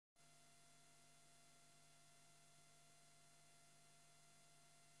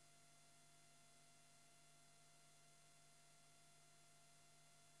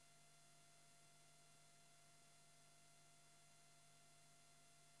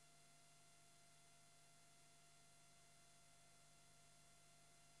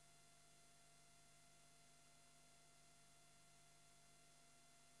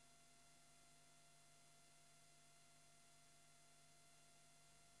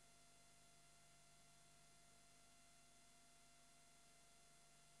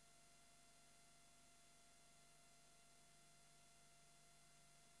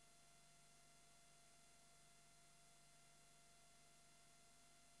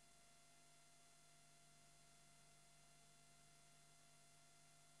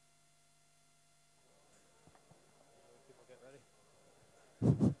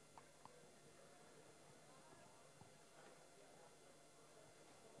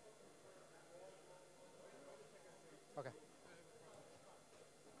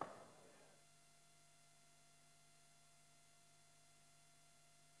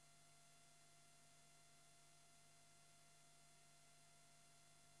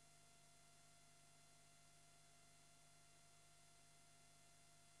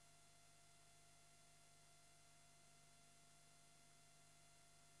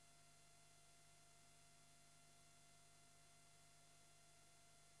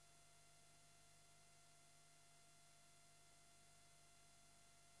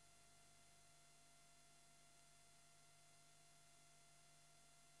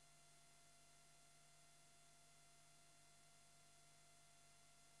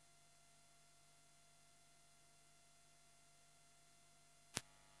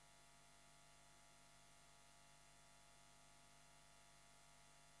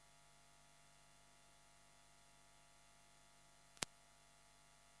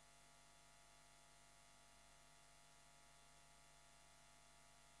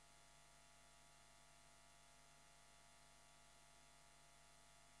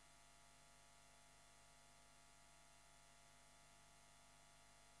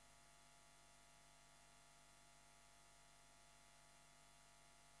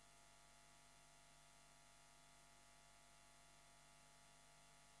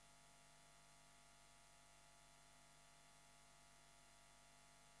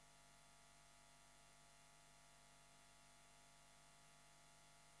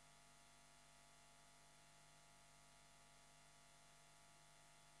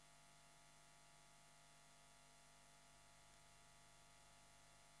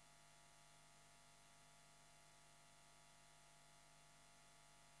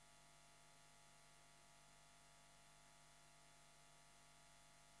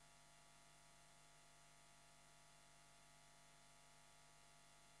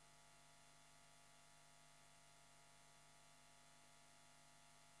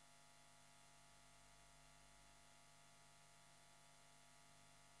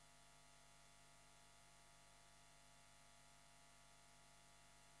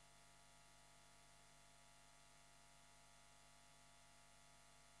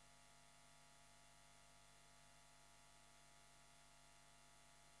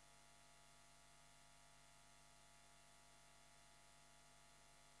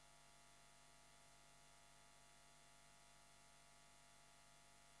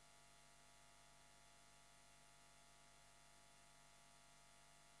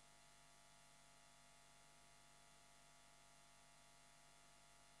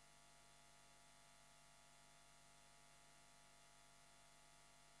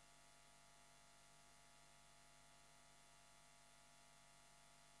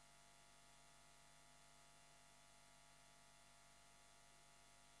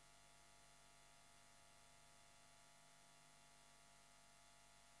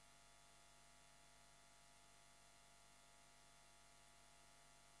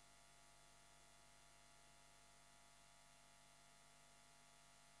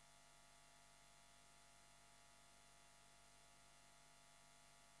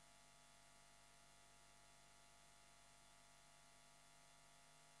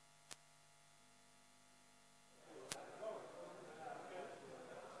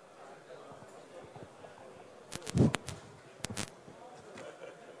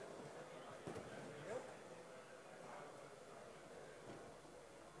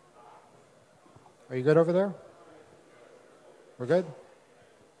Are you good over there? We're good?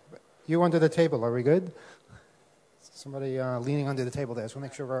 You under the table, are we good? Somebody leaning under the table there, so we'll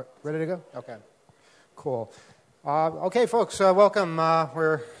make sure we're ready to go? Okay, cool. Okay, folks, welcome.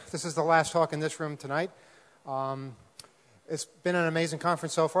 This is the last talk in this room tonight. It's been an amazing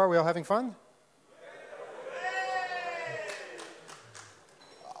conference so far. Are we all having fun?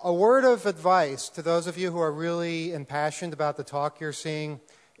 A word of advice to those of you who are really impassioned about the talk you're seeing: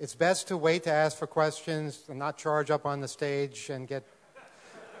 it's best to wait to ask for questions and not charge up on the stage and get...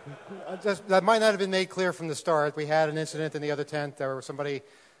 that might not have been made clear from the start. We had an incident in the other tent where somebody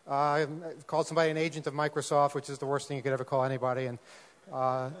called somebody an agent of Microsoft, which is the worst thing you could ever call anybody, and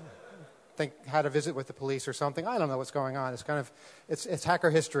had a visit with the police or something. I don't know what's going on. It's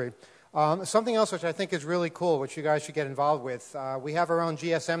hacker history. Something else which I think is really cool, which you guys should get involved with, we have our own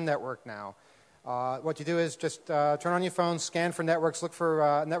GSM network now. What you do is just turn on your phone, scan for networks, look for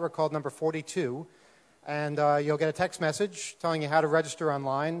a network called number 42, and you'll get a text message telling you how to register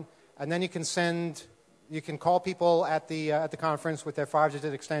online, and then you can call people at the conference with their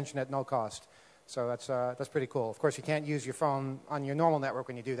 5-digit extension at no cost. So that's pretty cool. Of course, you can't use your phone on your normal network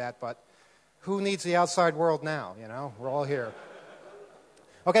when you do that, but who needs the outside world now? You know, we're all here.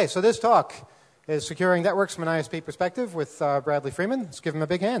 Okay, so this talk is Securing Networks from an ISP Perspective with Bradley Freeman. Let's give him a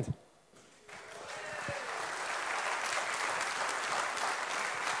big hand.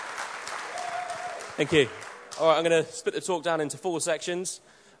 Thank you. All right, I'm going to split the talk down into 4 sections.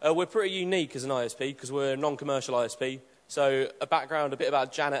 We're pretty unique as an ISP because we're a non-commercial ISP. So a bit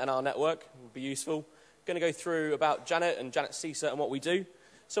about JANET and our network would be useful. Going to go through about JANET and JANET CSIRT and what we do,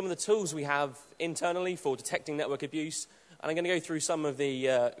 some of the tools we have internally for detecting network abuse, and I'm going to go through some of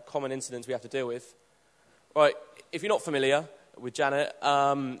the common incidents we have to deal with. Right, if you're not familiar with JANET,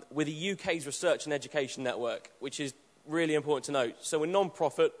 we're the UK's research and education network, which is really important to note. So we're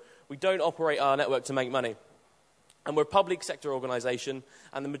non-profit. We don't operate our network to make money. And we're a public sector organisation,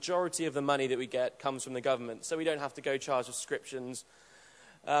 and the majority of the money that we get comes from the government, so we don't have to go charge subscriptions.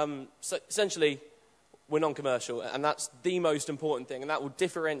 So essentially, we're non-commercial, and that's the most important thing, and that will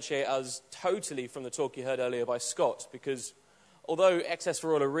differentiate us totally from the talk you heard earlier by Scott, because although Access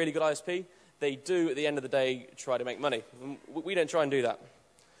for All are a really good ISP, they do, at the end of the day, try to make money. We don't try and do that.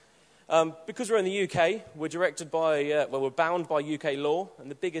 Because we're in the UK, we're directed by, we're bound by UK law, and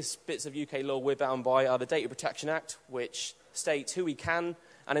the biggest bits of UK law we're bound by are the Data Protection Act, which states who we can,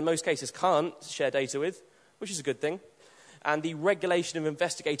 and in most cases can't, share data with, which is a good thing, and the Regulation of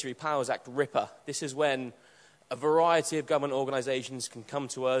Investigatory Powers Act, RIPA. This is when a variety of government organisations can come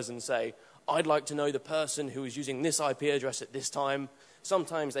to us and say, I'd like to know the person who is using this IP address at this time.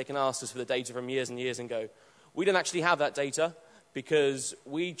 Sometimes they can ask us for the data from years and years ago. We don't actually have that data, because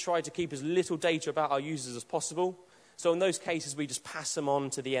we try to keep as little data about our users as possible. So in those cases, we just pass them on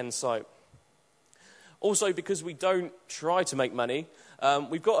to the end site. Also, because we don't try to make money,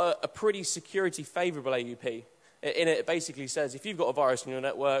 we've got a pretty security favorable AUP. In it basically says, if you've got a virus in your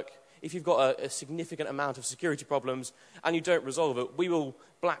network, if you've got a significant amount of security problems, and you don't resolve it, we will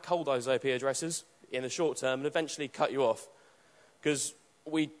black hole those IP addresses in the short term and eventually cut you off. Because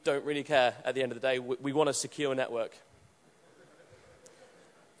we don't really care at the end of the day. We want a secure network.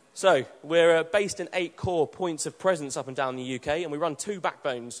 So, we're based in 8 core points of presence up and down the UK, and we run 2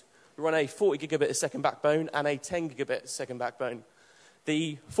 backbones. We run a 40 gigabit a second backbone and a 10 gigabit a second backbone.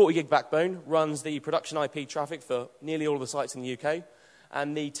 The 40 gig backbone runs the production IP traffic for nearly all of the sites in the UK,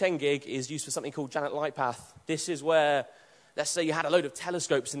 and the 10 gig is used for something called JANET Lightpath. This is where, let's say you had a load of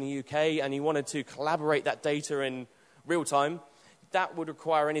telescopes in the UK and you wanted to collaborate that data in real time. That would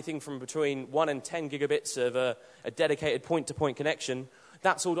require anything from between 1 and 10 gigabits of a dedicated point-to-point connection.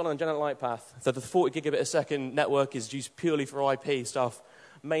 That's all done on JANET Lightpath. So the 40 gigabit a second network is used purely for IP stuff,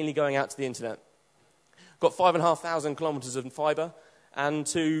 mainly going out to the internet. Got 5,500 kilometers of fiber, and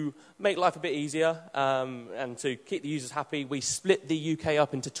to make life a bit easier and to keep the users happy, we split the UK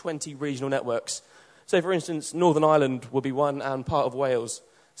up into 20 regional networks. So for instance, Northern Ireland will be one and part of Wales.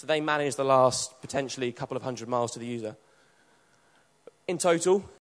 So they manage the last potentially couple of 100 miles to the user. In total,